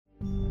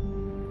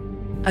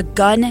a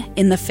gun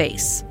in the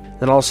face.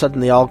 Then all of a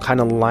sudden, they all kind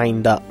of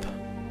lined up.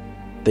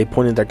 They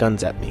pointed their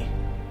guns at me.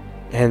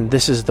 And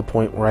this is the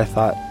point where I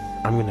thought,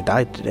 I'm going to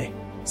die today.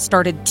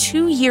 Started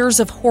 2 years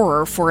of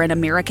horror for an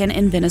American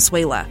in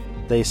Venezuela.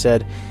 They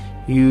said,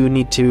 you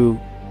need to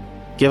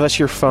give us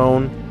your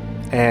phone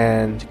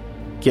and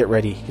get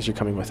ready because you're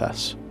coming with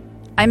us.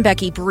 I'm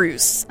Becky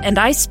Bruce, and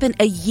I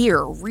spent a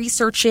year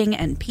researching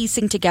and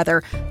piecing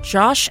together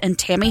Josh and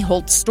Tammy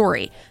Holt's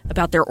story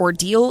about their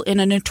ordeal in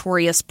a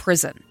notorious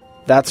prison.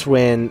 That's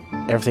when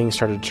everything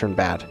started to turn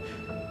bad.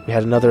 We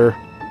had another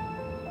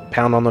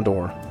pound on the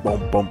door.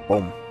 Boom, boom,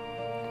 boom.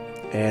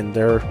 And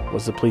there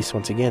was the police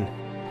once again.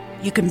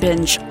 You can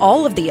binge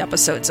all of the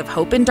episodes of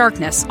Hope in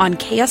Darkness on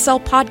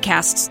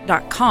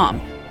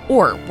KSLpodcasts.com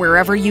or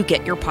wherever you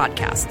get your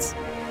podcasts.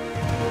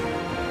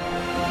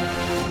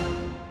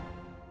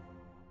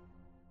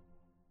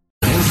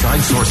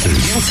 Inside Sources.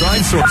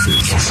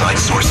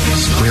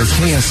 Where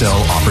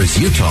KSL offers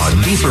Utah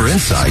deeper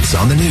insights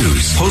on the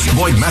news. Host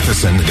Boyd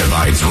Matheson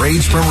divides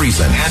rage from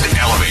reason and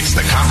elevates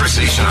the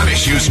conversation on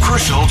issues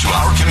crucial to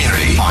our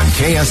community. On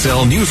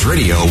KSL News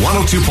Radio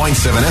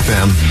 102.7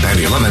 FM and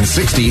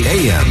 1160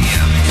 AM.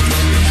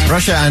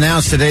 Russia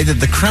announced today that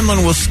the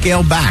Kremlin will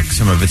scale back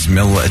some of its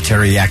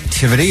military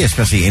activity,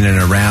 especially in and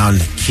around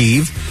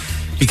Kyiv,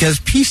 because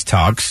peace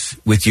talks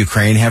with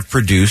Ukraine have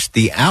produced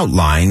the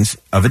outlines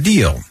of a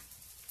deal.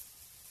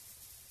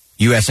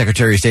 U.S.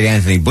 Secretary of State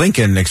Antony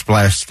Blinken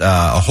expressed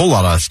a whole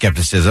lot of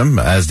skepticism,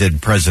 as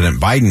did President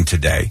Biden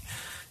today.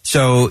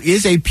 So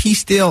is a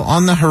peace deal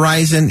on the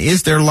horizon?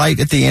 Is there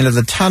light at the end of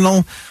the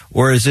tunnel?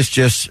 Or is this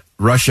just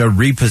Russia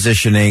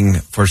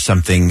repositioning for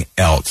something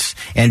else?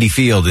 Andy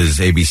Field is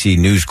ABC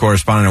News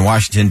correspondent in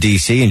Washington,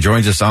 D.C., and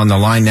joins us on the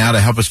line now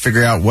to help us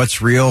figure out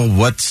what's real,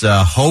 what's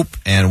hope,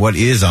 and what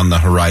is on the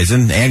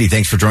horizon. Andy,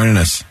 thanks for joining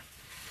us.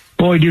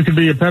 Boyd, you could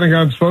be a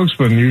Pentagon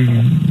spokesman. You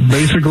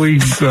basically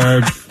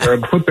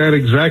put that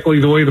exactly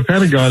the way the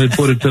Pentagon had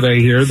put it today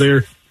here.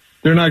 They're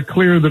not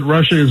clear that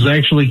Russia is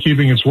actually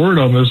keeping its word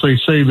on this. They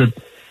say that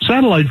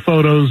satellite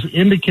photos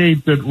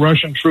indicate that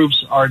Russian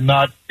troops are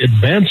not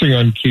advancing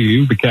on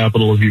Kyiv, the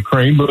capital of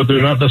Ukraine, but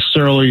they're not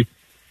necessarily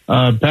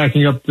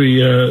packing up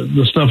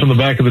the stuff in the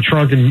back of the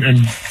trunk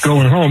and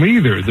going home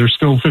either. They're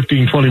still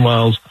 15, 20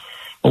 miles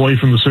away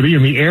from the city,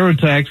 and the air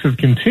attacks have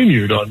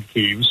continued on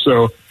Kyiv.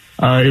 So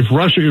if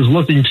Russia is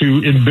looking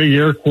to, in big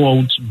air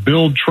quotes,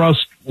 build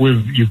trust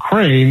with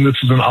Ukraine, this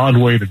is an odd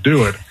way to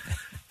do it.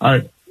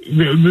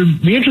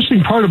 The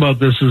interesting part about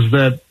this is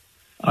that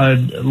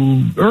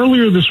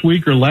earlier this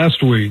week or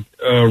last week,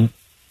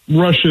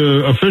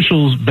 Russia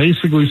officials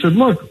basically said,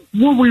 look,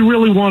 what we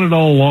really wanted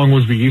all along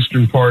was the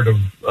eastern part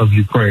of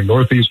Ukraine,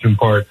 northeastern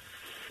part,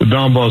 the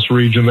Donbas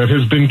region that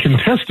has been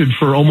contested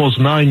for almost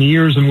 9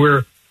 years and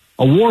where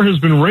a war has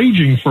been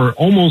raging for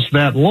almost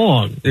that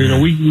long. You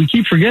know, we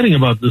keep forgetting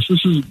about this.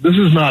 This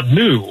is not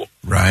new.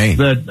 Right.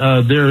 That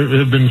there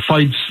have been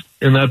fights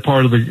in that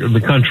part of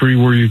the country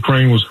where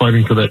Ukraine was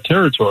fighting for that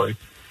territory.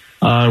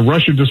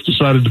 Russia just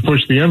decided to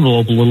push the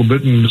envelope a little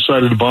bit and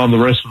decided to bomb the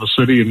rest of the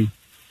city and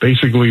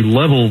basically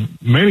level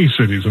many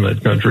cities in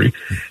that country.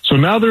 So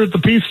now they're at the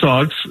peace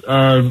talks.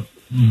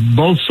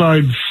 Both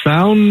sides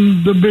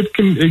sound a bit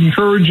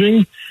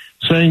encouraging,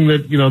 saying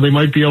that, you know, they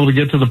might be able to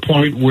get to the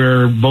point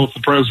where both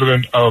the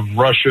president of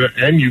Russia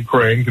and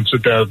Ukraine can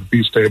sit down at the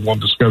peace table and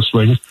discuss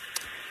things.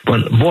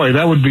 But, boy,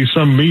 that would be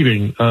some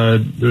meeting,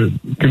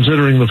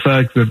 considering the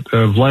fact that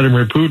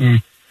Vladimir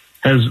Putin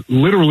has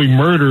literally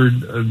murdered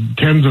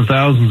tens of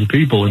thousands of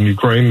people in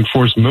Ukraine and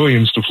forced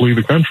millions to flee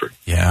the country.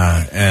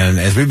 Yeah, and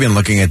as we've been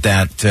looking at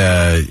that,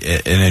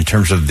 and in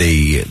terms of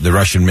the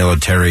Russian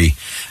military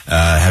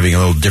having a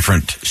little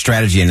different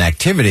strategy and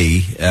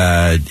activity,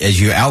 as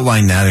you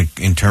outline that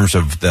in terms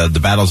of the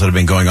battles that have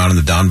been going on in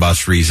the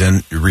Donbas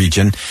region,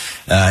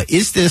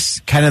 is this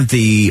kind of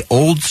the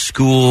old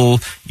school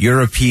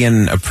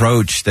European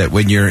approach that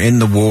when you're in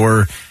the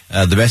war,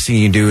 the best thing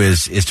you can do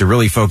is to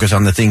really focus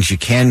on the things you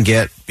can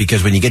get,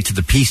 because when you get to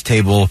the peace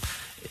table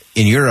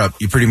in Europe,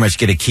 you pretty much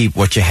get to keep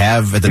what you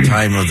have at the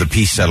time of the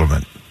peace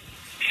settlement?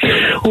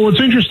 Well,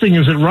 what's interesting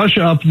is that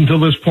Russia, up until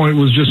this point,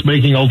 was just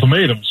making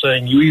ultimatums,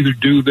 saying you either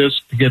do this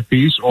to get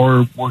peace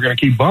or we're going to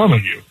keep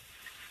bombing you.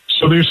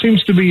 So there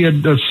seems to be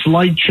a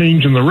slight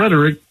change in the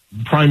rhetoric,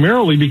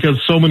 primarily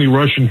because so many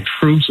Russian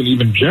troops and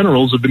even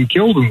generals have been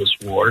killed in this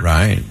war.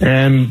 Right.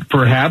 And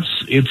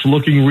perhaps it's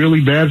looking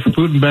really bad for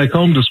Putin back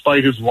home,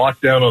 despite his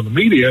lockdown on the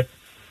media.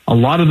 A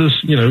lot of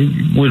this, you know,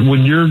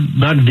 when you're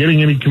not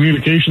getting any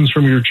communications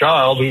from your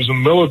child who's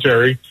in the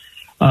military,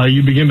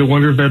 you begin to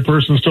wonder if that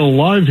person's still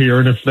alive here.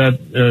 And if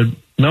that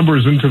number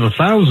is into the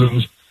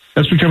thousands,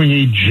 that's becoming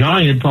a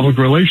giant public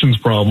relations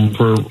problem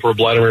for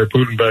Vladimir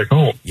Putin back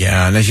home.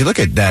 Yeah, and as you look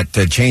at that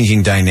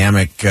changing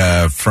dynamic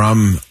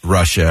from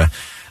Russia,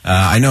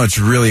 I know it's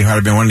really hard.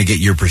 I've been wanting to get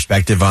your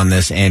perspective on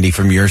this, Andy,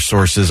 from your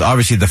sources.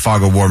 Obviously, the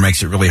fog of war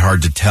makes it really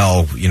hard to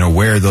tell,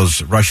 where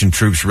those Russian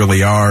troops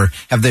really are.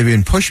 Have they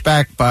been pushed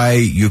back by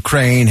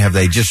Ukraine? Have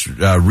they just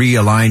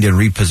realigned and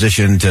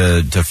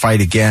repositioned to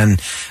fight again?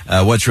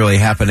 What's really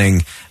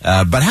happening?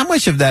 But how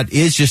much of that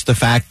is just the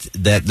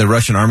fact that the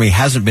Russian army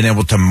hasn't been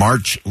able to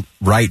march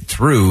right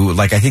through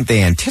like I think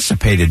they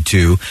anticipated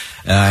to?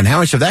 And how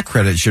much of that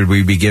credit should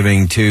we be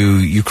giving to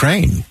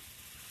Ukraine?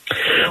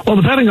 Well,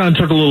 the Pentagon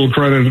took a little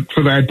credit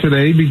for that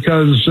today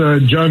because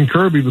John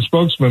Kirby, the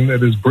spokesman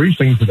at his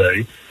briefing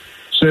today,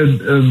 said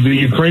the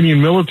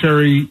Ukrainian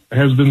military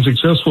has been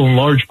successful in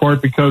large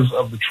part because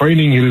of the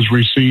training it has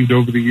received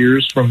over the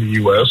years from the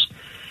U.S.,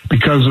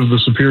 because of the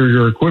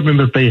superior equipment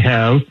that they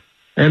have,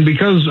 and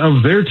because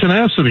of their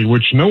tenacity,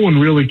 which no one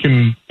really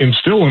can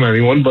instill in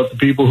anyone but the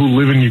people who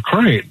live in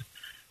Ukraine.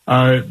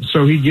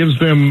 So he gives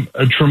them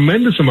a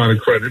tremendous amount of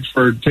credit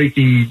for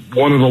taking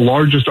one of the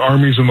largest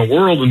armies in the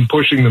world and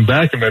pushing them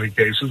back in many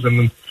cases, and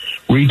then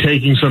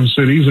retaking some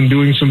cities and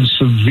doing some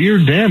severe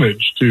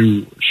damage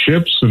to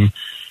ships and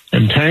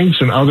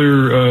tanks and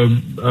other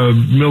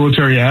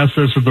military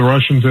assets that the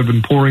Russians have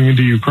been pouring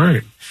into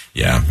Ukraine.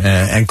 Yeah,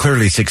 and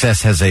clearly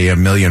success has a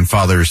million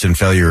fathers and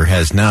failure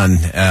has none.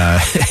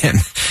 And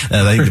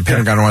I think the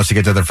Pentagon wants to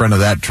get to the front of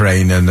that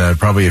train, and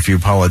probably a few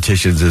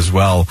politicians as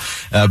well.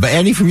 But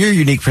Andy, from your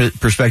unique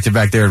perspective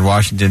back there in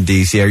Washington,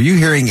 D.C., are you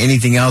hearing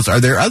anything else? Are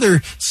there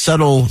other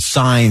subtle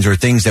signs or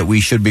things that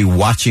we should be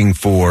watching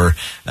for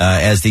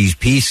as these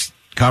peace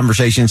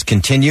conversations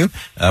continue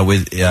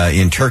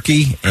in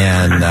Turkey,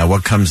 and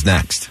what comes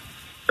next?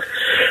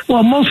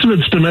 Well, most of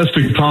it's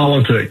domestic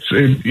politics.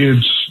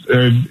 It's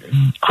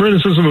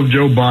criticism of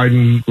Joe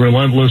Biden,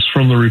 relentless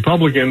from the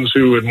Republicans,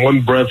 who in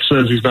one breath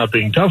says he's not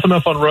being tough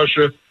enough on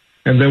Russia,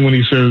 and then when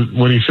he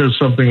says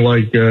something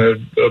like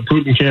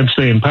Putin can't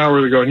stay in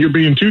power, they're going, "You're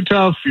being too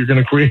tough. You're going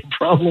to create a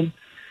problem."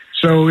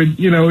 So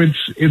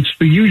it's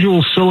the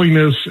usual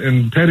silliness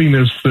and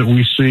pettiness that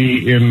we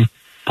see in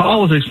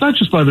politics, not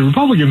just by the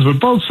Republicans, but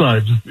both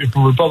sides. If a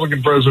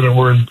Republican president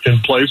were in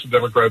place, the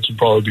Democrats would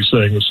probably be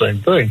saying the same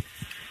thing.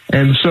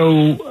 And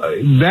so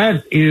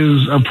that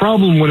is a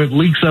problem when it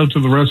leaks out to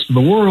the rest of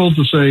the world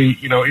to say,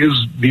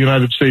 is the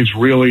United States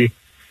really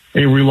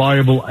a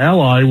reliable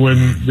ally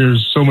when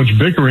there's so much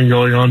bickering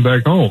going on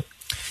back home?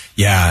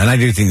 Yeah, and I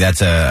do think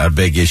that's a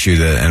big issue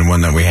and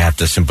one that we have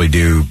to simply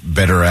do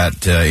better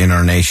at in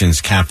our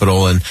nation's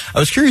capital. And I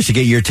was curious to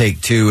get your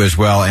take, too, as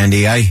well,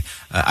 Andy.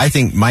 I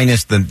think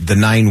minus the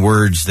 9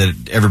 words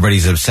that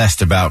everybody's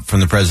obsessed about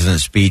from the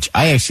president's speech,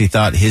 I actually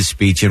thought his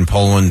speech in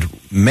Poland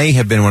may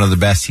have been one of the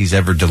best he's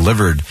ever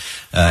delivered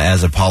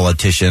as a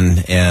politician.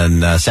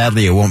 And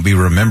sadly, it won't be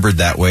remembered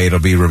that way. It'll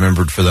be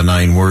remembered for the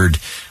 9-word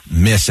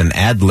miss and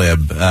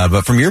ad-lib.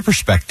 But from your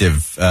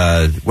perspective,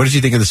 what did you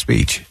think of the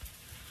speech?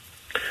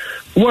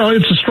 Well,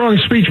 it's a strong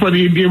speech, but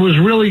it was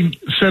really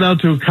set out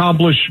to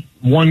accomplish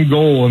one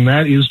goal, and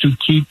that is to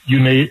keep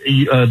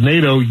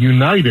NATO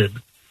united,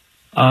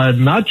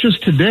 not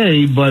just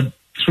today, but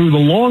through the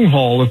long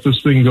haul if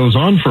this thing goes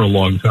on for a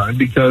long time,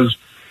 because,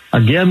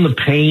 again, the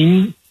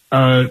pain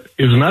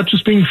is not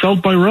just being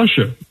felt by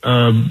Russia.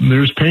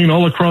 There's pain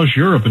all across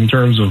Europe in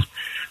terms of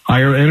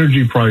higher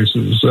energy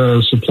prices,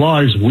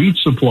 supplies, wheat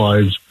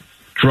supplies,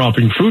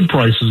 dropping, food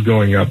prices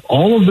going up.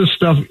 All of this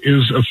stuff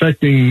is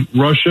affecting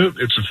Russia.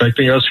 It's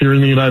affecting us here in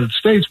the United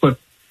States, Europe,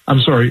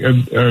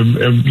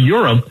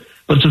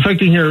 but it's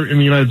affecting here in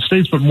the United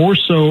States, but more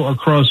so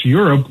across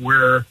Europe,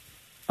 where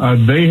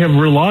they have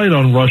relied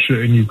on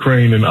Russia and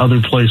Ukraine and other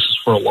places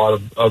for a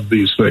lot of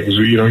these things.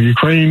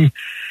 Ukraine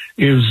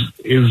is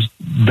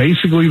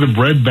basically the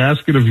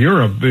breadbasket of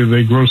Europe.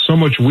 They grow so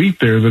much wheat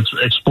there that's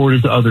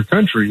exported to other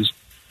countries.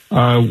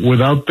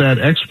 Without that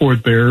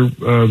export there,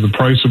 the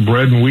price of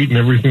bread and wheat and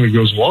everything that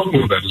goes along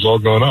with that has all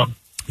gone up.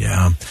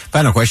 Yeah.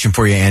 Final question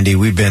for you, Andy.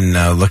 We've been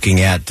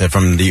looking at,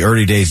 from the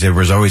early days, there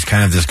was always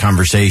kind of this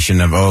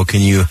conversation of, can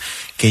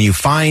you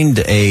find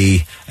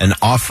an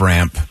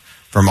off-ramp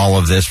from all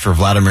of this for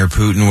Vladimir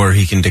Putin where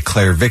he can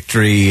declare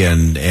victory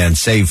and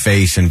save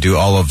face and do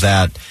all of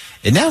that?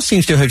 It now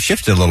seems to have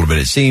shifted a little bit.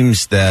 It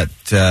seems that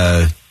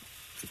Mr.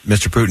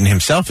 Putin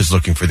himself is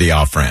looking for the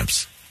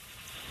off-ramps.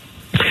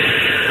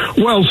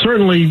 Well,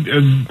 certainly,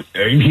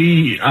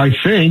 I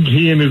think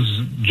he and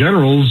his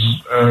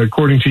generals,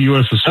 according to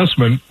U.S.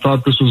 assessment,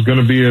 thought this was going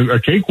to be a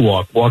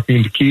cakewalk, walking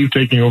into Kyiv,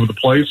 taking over the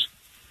place,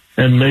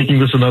 and making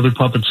this another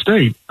puppet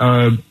state.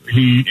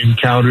 He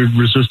encountered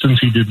resistance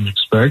he didn't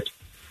expect.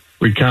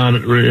 We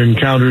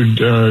encountered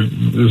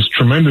this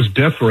tremendous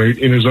death rate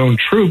in his own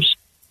troops.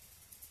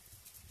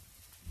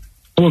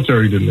 The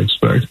military didn't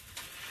expect.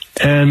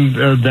 And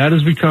that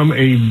has become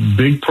a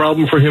big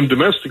problem for him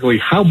domestically.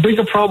 How big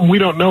a problem, we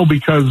don't know,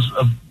 because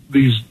of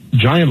these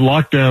giant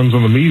lockdowns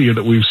on the media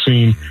that we've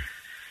seen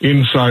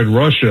inside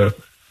Russia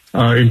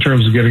in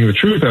terms of getting the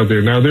truth out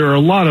there. Now, there are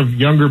a lot of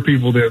younger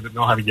people there that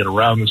know how to get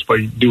around this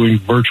by doing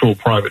virtual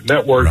private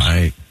networks,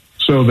 right,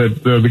 so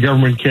that the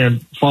government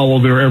can't follow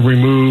their every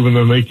move, and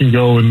then they can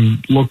go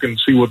and look and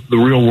see what the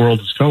real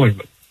world is telling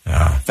them.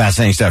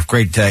 Fascinating stuff.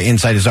 Great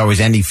insight as always.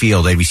 Andy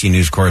Field, ABC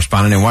News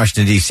correspondent in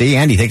Washington, D.C.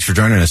 Andy, thanks for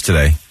joining us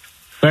today.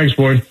 Thanks,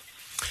 Boyd.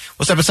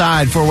 We'll step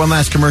aside for one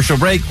last commercial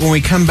break. When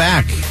we come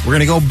back, we're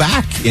going to go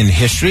back in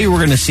history. We're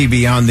going to see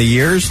beyond the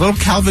years. A little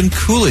Calvin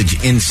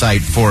Coolidge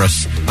insight for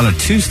us on a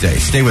Tuesday.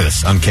 Stay with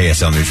us on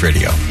KSL News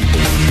Radio.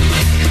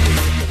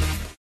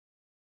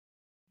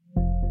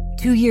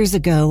 2 years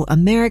ago,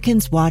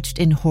 Americans watched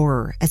in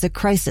horror as a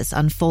crisis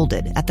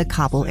unfolded at the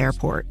Kabul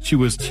airport. She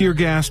was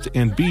tear-gassed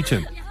and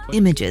beaten.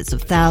 Images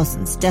of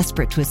thousands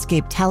desperate to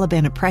escape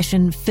Taliban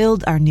oppression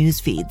filled our news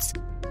feeds.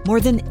 More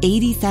than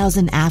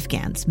 80,000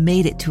 Afghans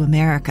made it to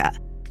America.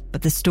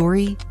 But the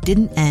story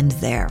didn't end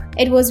there.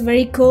 It was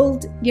very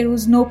cold. There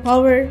was no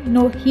power,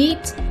 no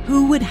heat.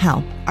 Who would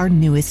help our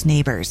newest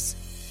neighbors?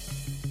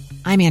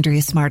 I'm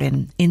Andrea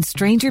Smartin. In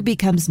Stranger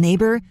Becomes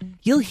Neighbor,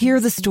 you'll hear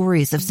the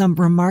stories of some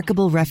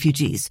remarkable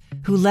refugees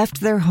who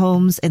left their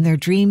homes and their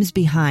dreams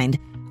behind,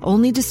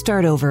 only to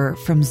start over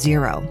from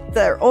zero.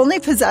 Their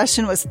only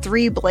possession was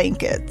 3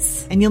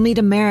 blankets. And you'll meet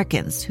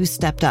Americans who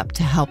stepped up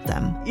to help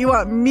them. You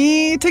want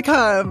me to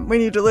come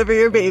when you deliver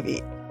your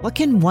baby. What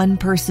can one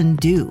person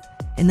do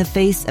in the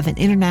face of an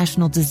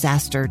international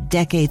disaster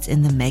decades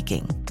in the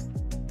making?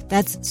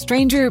 That's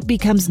Stranger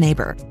Becomes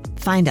Neighbor.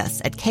 Find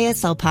us at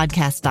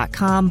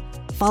kslpodcast.com.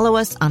 Follow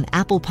us on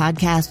Apple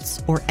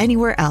Podcasts or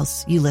anywhere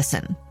else you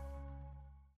listen.